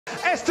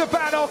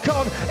Esteban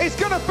Ocon is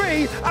going to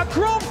be a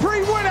Grand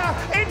Prix winner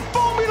in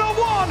Formula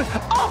One.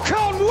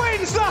 Ocon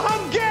wins the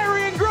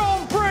Hungarian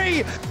Grand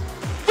Prix.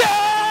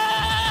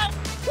 Yeah!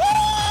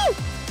 Woo!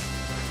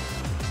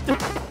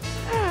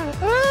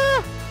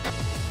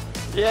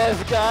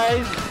 Yes,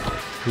 guys.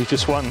 You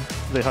just won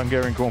the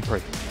Hungarian Grand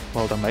Prix.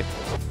 Well done, mate.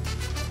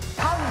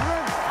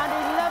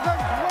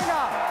 111th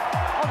winner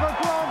of a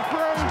Grand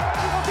Prix.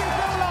 What do you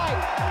feel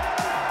like?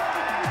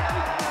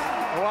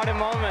 What a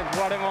moment,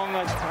 what a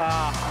moment.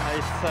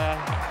 It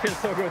feels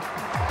so good.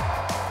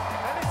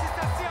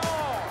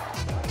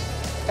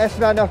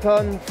 Esteban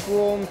Ocon,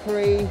 Grand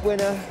Prix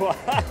winner.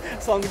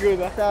 Sounds good,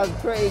 huh?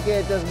 Sounds pretty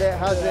good, doesn't it?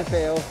 How does it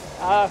feel?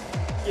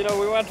 You know,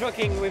 we were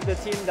joking with the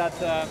team that,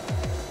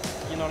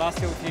 you know, last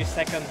year we finished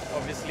second,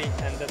 obviously,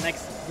 and the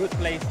next good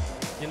place,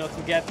 you know,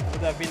 to get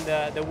would have been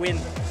the win,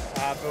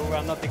 but we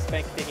were not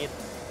expecting it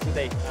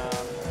today.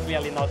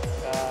 Clearly not.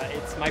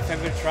 It's my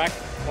favorite track,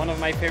 one of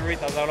my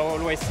favorite, as I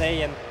always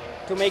say, and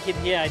to make it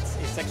here,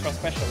 it's extra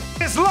special.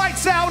 It's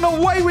lights out and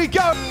away we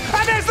go.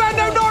 And there's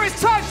Lando Norris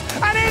touched,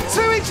 and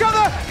into each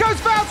other goes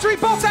Valtteri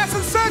Bottas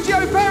and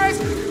Sergio Perez.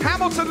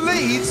 Hamilton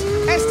leads.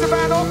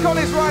 Esteban Ocon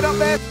is right up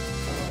there.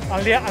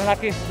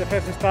 Unlucky the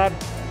first start.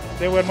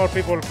 There were more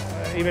people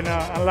even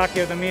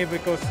unluckier than me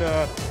because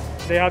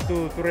they had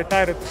to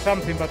retire to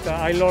something, but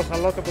I lost a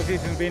lot of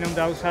positions being on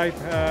the outside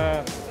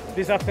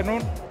this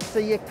afternoon. So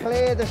you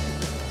clear the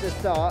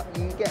start,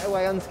 you get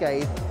away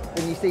unscathed,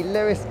 then you see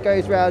Lewis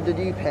goes round a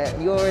new pit,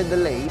 you're in the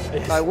lead.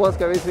 Yes. Like, what's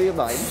going through your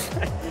mind?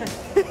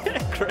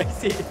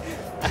 Crazy.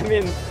 I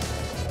mean,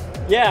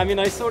 yeah, I mean,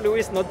 I saw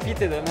Lewis not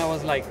pitted and I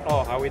was like,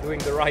 oh, are we doing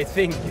the right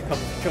thing? You know,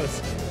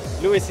 because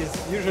Lewis is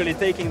usually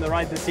taking the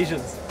right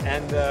decisions,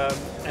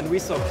 and we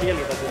saw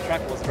clearly that the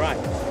track was dry.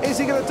 Is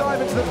he going to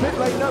dive into the pit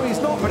lane? No, he's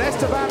not, but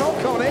Esteban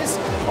Ocon is.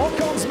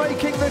 Ocon's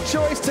making the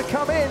choice to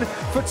come in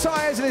for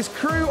tyres, and his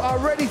crew are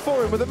ready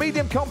for him with a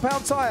medium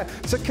compound tyre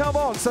to come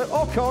on. So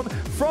Ocon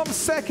from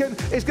second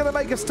is going to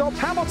make a stop.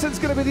 Hamilton's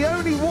going to be the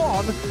only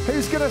one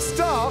who's going to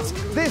start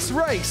this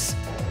race.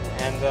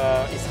 And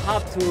it's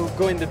hard to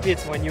go in the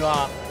pits when you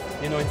are,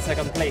 you know, in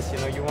second place. You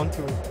know, you want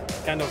to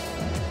kind of,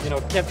 you know,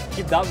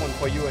 keep that one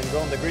for you and go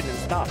on the grid and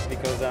start,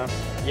 because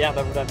yeah,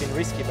 that would have been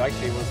risky, but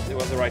actually it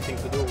was the right thing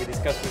to do. We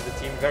discussed with the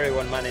team, very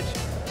well managed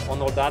on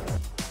all that.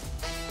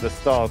 The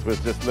start was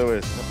just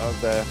Lewis out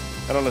there,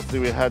 and honestly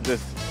we had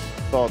this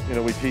thought, you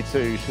know, with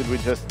P2, should we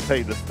just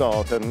take the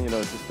start and, you know,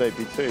 just stay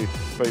P2,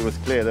 but it was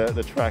clear that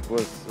the track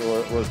was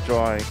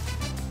dry.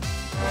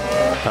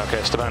 Okay,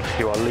 Esteban,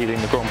 you are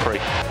leading the Grand Prix.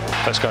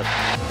 Let's go.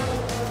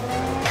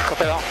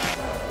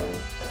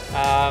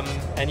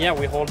 And yeah,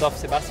 we hold off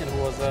Sebastian,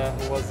 who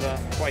was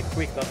quite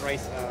quick that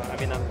race. I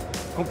mean, I'm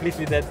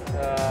completely dead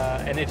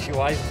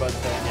energy-wise, but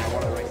yeah,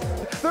 what a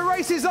race. The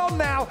race is on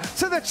now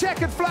to the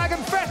checkered flag,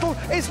 and Vettel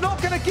is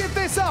not going to give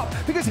this up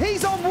because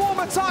he's on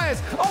warmer tyres.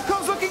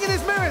 Ocon's looking in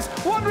his mirrors,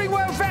 wondering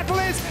where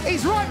Vettel is.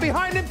 He's right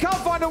behind him, can't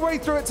find a way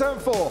through at turn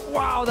 4.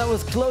 Wow, that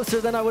was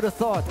closer than I would have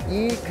thought.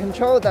 You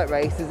controlled that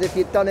race as if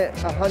you'd done it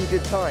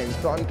 100 times,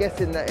 but I'm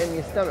guessing that in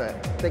your stomach,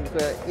 things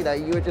were, you know,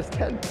 you were just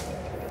 10.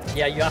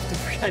 Yeah, you have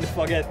to kind of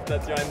forget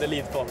that you're in the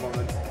lead for a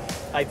moment.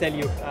 I tell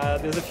you,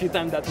 there's a few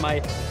times that my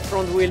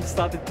front wheel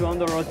started to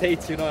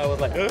under-rotate, you know, I was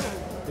like,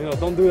 you know,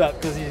 don't do that,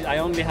 because I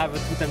only have a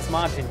 2/10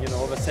 margin, you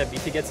know, over Seb.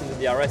 If he gets into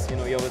the DRS, you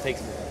know, he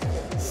overtakes me.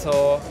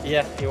 So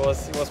yeah, it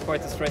was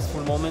quite a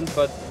stressful moment,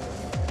 but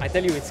I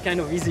tell you, it's kind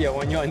of easier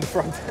when you're in the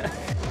front.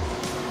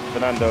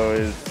 Fernando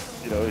is,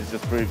 you know, he's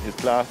just proved his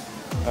class.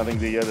 I think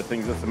the other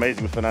thing that's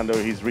amazing with Fernando,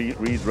 he's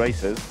reads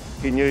races.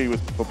 He knew he was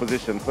for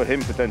position, for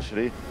him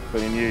potentially, but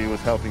he knew he was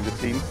helping the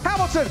team.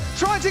 Hamilton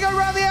trying to go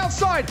around the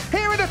outside,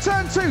 here into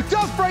turn 2,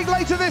 does brake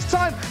later this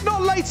time,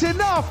 not late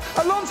enough.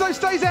 Alonso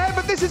stays ahead,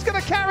 but this is going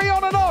to carry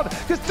on and on,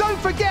 because don't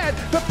forget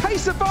the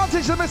pace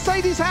advantage the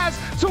Mercedes has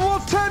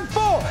towards turn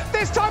 4.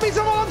 This time he's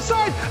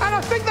alongside, and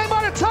I think they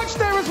might have touched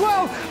there as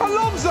well.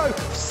 Alonso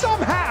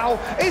somehow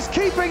is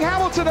keeping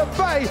Hamilton at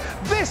bay.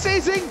 This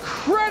is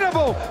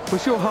incredible.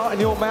 Was your heart in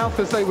your mouth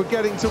as they were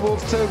getting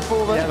towards turn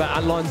 4 there? Yeah, but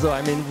Alonso,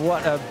 I mean,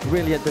 what a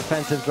brilliant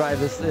defensive drive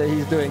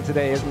he's doing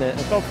today, isn't it?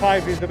 Top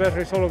 5 is the best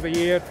result of the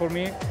year for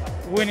me.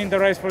 Winning the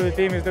race for the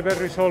team is the best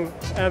result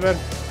ever.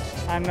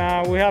 And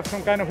we have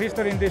some kind of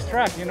history in this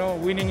track, you know,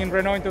 winning in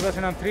Renault in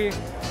 2003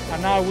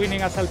 and now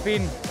winning as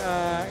Alpine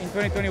in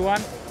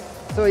 2021.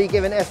 So you're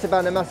giving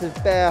Esteban a massive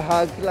bear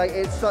hug. Like,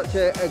 it's such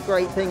a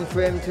great thing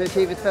for him to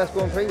achieve his first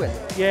Grand Prix win.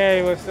 Yeah,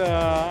 it was,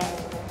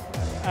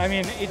 I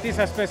mean, it is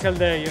a special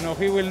day, you know,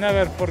 he will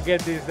never forget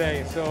this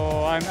day.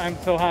 So I'm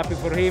so happy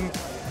for him,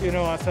 you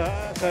know, as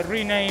a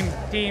renamed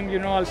team, you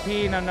know,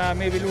 Alpine, and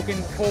maybe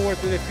looking forward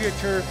to the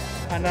future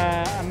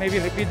and maybe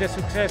repeat the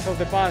success of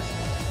the past.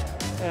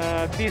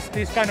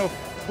 This kind of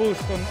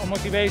boost on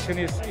motivation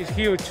is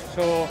huge.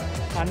 So,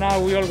 and now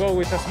we all go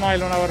with a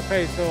smile on our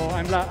face. So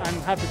I'm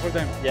happy for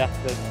them. Yeah,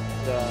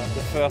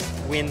 the first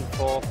win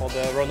for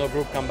the Renault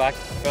Group comeback,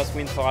 first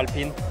win for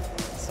Alpine.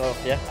 So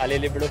yeah,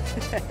 allez les bleus.